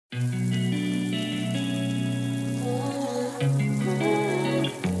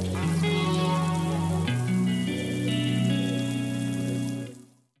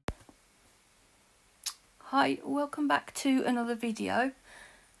Hi, welcome back to another video.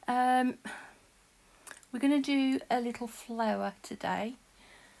 We're going to do a little flower today.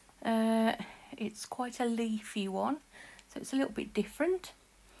 It's quite a leafy one, so it's a little bit different.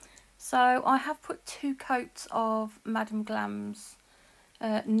 So I have put 2 coats of Madame Glam's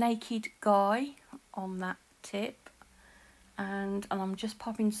Naked Guy on that tip, and I'm just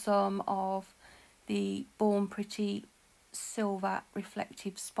popping some of the Born Pretty Silver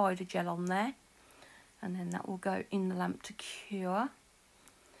Reflective Spider Gel on there, and then that will go in the lamp to cure.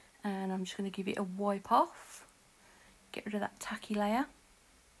 And I'm just going to give it a wipe off, get rid of that tacky layer.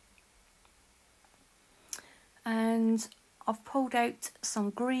 And I've pulled out some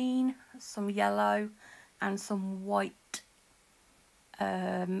green, some yellow and some white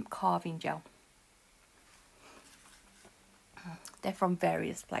carving gel. They're from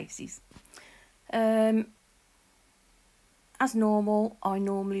various places. As normal, I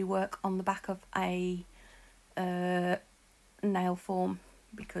normally work on the back of a nail form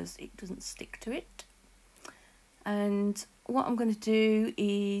because it doesn't stick to it. And what I'm going to do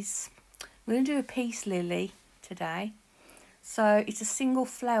is I'm going to do a peace lily today. So it's a single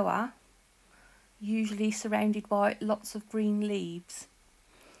flower, usually surrounded by lots of green leaves.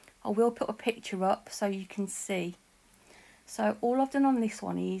 I will put a picture up so you can see. So all I've done on this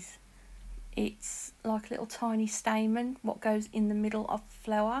one is it's like a little tiny stamen what goes in the middle of the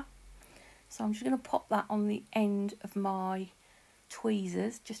flower. So I'm just going to pop that on the end of my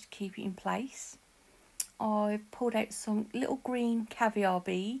tweezers just to keep it in place. I've pulled out some little green caviar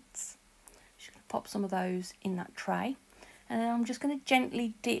beads. Just going to pop some of those in that tray, and then I'm just going to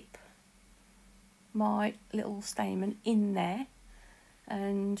gently dip my little stamen in there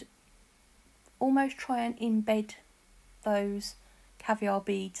and almost try and embed those caviar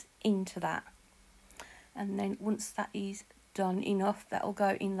beads into that. And then once that is done enough, that'll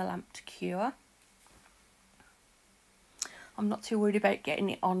go in the lamp to cure. I'm not too worried about getting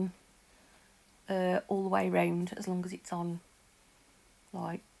it on all the way around, as long as it's on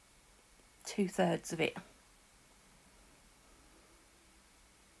like 2/3 of it.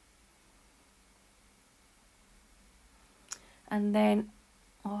 And then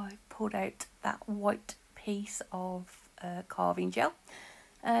I've pulled out that white piece of carving gel,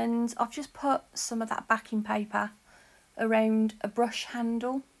 and I've just put some of that backing paper around a brush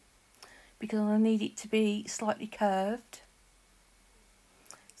handle because I need it to be slightly curved.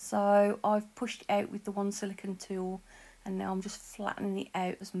 So I've pushed it out with the one silicone tool, and now I'm just flattening it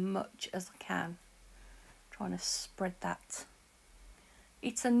out as much as I can, trying to spread that.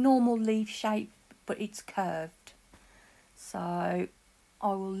 It's a normal leaf shape, but it's curved. So I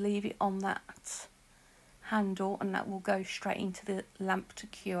will leave it on that handle, and that will go straight into the lamp to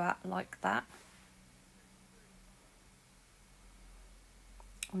cure like that.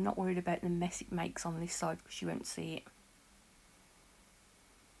 I'm not worried about the mess it makes on this side because you won't see it.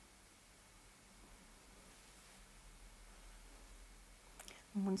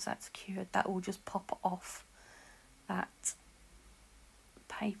 And once that's cured, that will just pop off that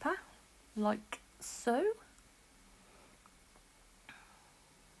paper like so.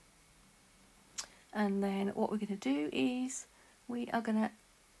 And then what we're going to do is we are going to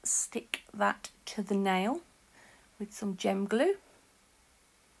stick that to the nail with some gem glue,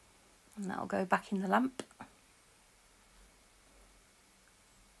 and that'll go back in the lamp.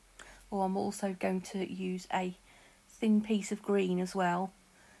 Or I'm also going to use a thin piece of green as well,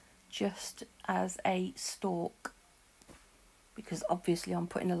 just as a stalk, because obviously I'm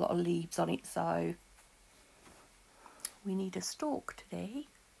putting a lot of leaves on it, so we need a stalk today,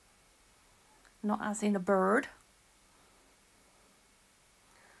 not as in a bird.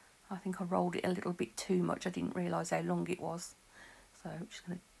 I think I rolled it a little bit too much. I didn't realise how long it was, so I'm just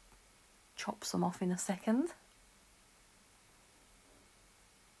going to chop some off in a second.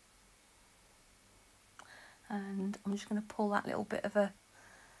 And I'm just going to pull that little bit of a,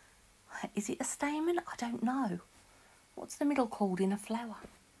 is it a stamen? I don't know. What's the middle called in a flower?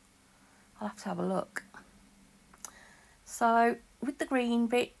 I'll have to have a look. So with the green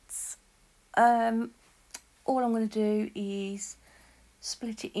bits, all I'm going to do is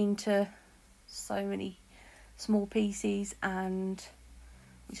split it into so many small pieces, and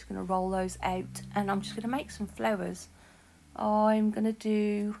I'm just going to roll those out, and I'm just going to make some flowers. I'm going to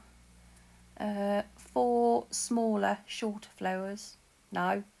do 4 smaller, shorter flowers.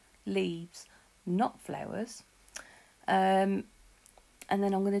 No, leaves, not flowers. And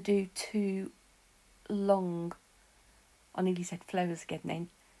then I'm going to do 2 long, I nearly said flowers again then,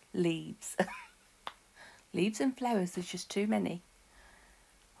 leaves. Leaves and flowers, there's just too many.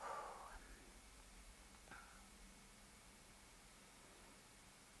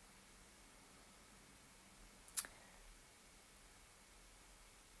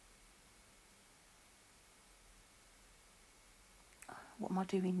 What am I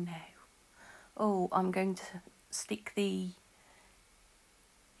doing now? Oh, I'm going to stick the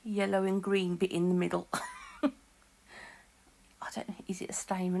yellow and green bit in the middle. I don't know, is it a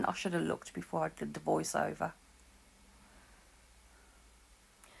statement? I should have looked before I did the voiceover.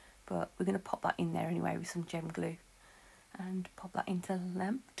 But we're going to pop that in there anyway with some gem glue and pop that into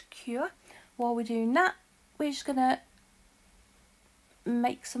lamp to cure. While we're doing that, we're just going to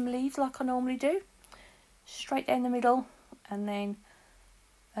make some leaves like I normally do. Straight down the middle, and then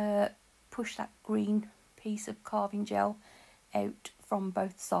push that green piece of carving gel out from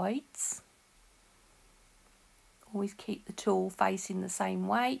both sides. Always keep the tool facing the same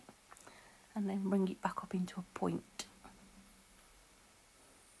way, and then bring it back up into a point.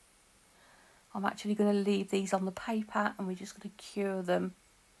 I'm actually going to leave these on the paper, and we're just going to cure them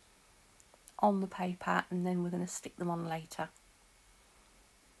on the paper, and then we're going to stick them on later.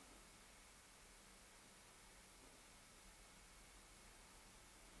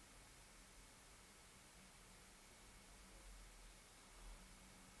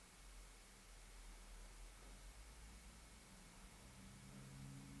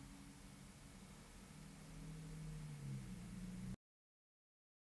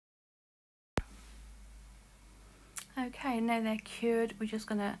 Okay, now they're cured, we're just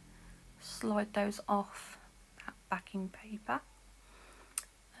going to slide those off that backing paper,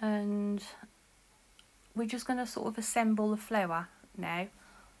 and we're just going to sort of assemble the flower now.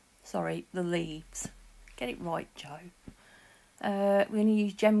 Sorry, the leaves. Get it right, Joe. We're going to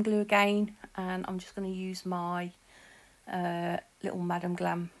use gem glue again, and I'm just going to use my little Madame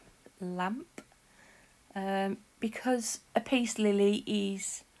Glam lamp. Because a peace lily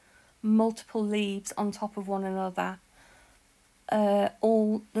is multiple leaves on top of one another,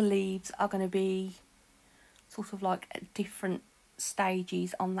 all the leaves are going to be sort of like at different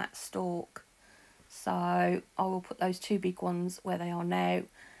stages on that stalk. So I will put those 2 big ones where they are now,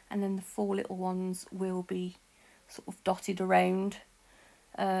 and then the 4 little ones will be sort of dotted around.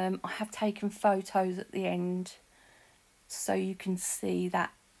 I have taken photos at the end so you can see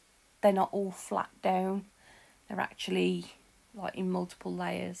that they're not all flat down, they're actually like in multiple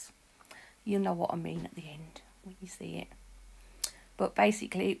layers. You'll know what I mean at the end when you see it. But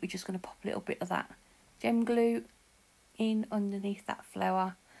basically we're just going to pop a little bit of that gem glue in underneath that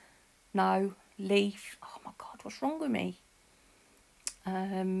flower. No, leaf. Oh my god, what's wrong with me?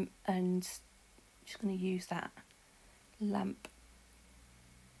 And just going to use that lamp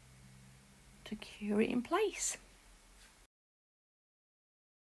to cure it in place.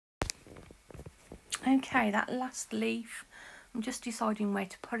 Okay, that last leaf, I'm just deciding where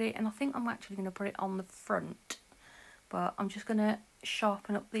to put it, and I think I'm actually going to put it on the front, but I'm just going to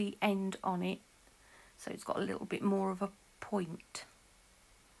sharpen up the end on it so it's got a little bit more of a point,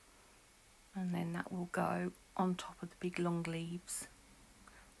 and then that will go on top of the big long leaves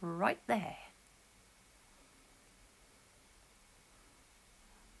right there.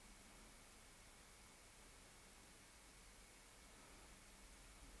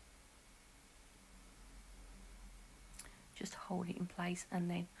 Just hold it in place, and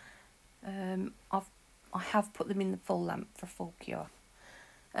then I have put them in the full lamp for full cure.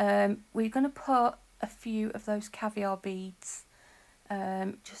 We're going to put a few of those caviar beads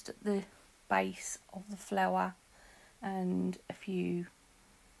just at the base of the flower, and a few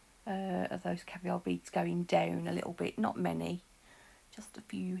of those caviar beads going down a little bit, not many, just a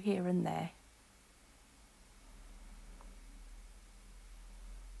few here and there.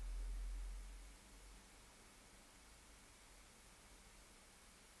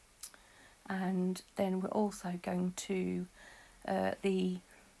 And then we're also going to the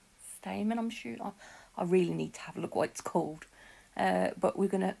stamen, I'm sure, I really need to have a look what it's called, but we're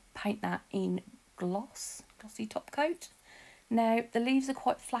going to paint that in glossy top coat. Now the leaves are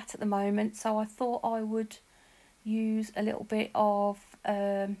quite flat at the moment, so I thought I would use a little bit of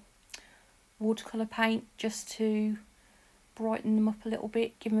watercolour paint just to brighten them up a little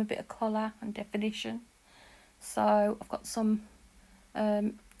bit, give them a bit of colour and definition. So I've got some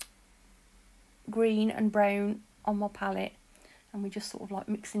green and brown on my palette, and we're just sort of like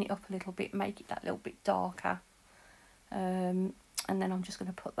mixing it up a little bit, make it that little bit darker, and then I'm just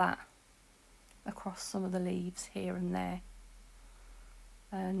going to put that across some of the leaves here and there,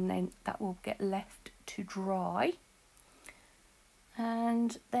 and then that will get left to dry,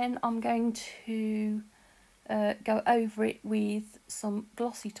 and then I'm going to go over it with some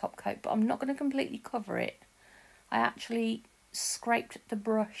glossy top coat, but I'm not going to completely cover it. I actually scraped the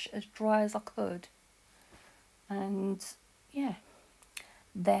brush as dry as I could, and yeah,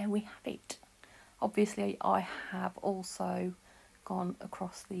 there we have it. Obviously I have also gone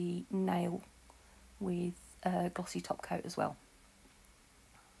across the nail with glossy top coat as well.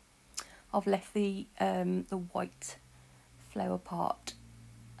 I've left the white flower part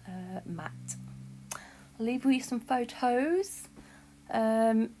matte. I'll leave you some photos.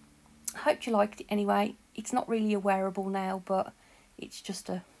 Hope you liked it anyway. It's not really a wearable now, but it's just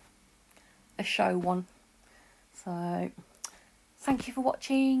a show one. So thank you for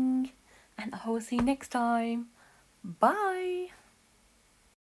watching, and I will see you next time. Bye.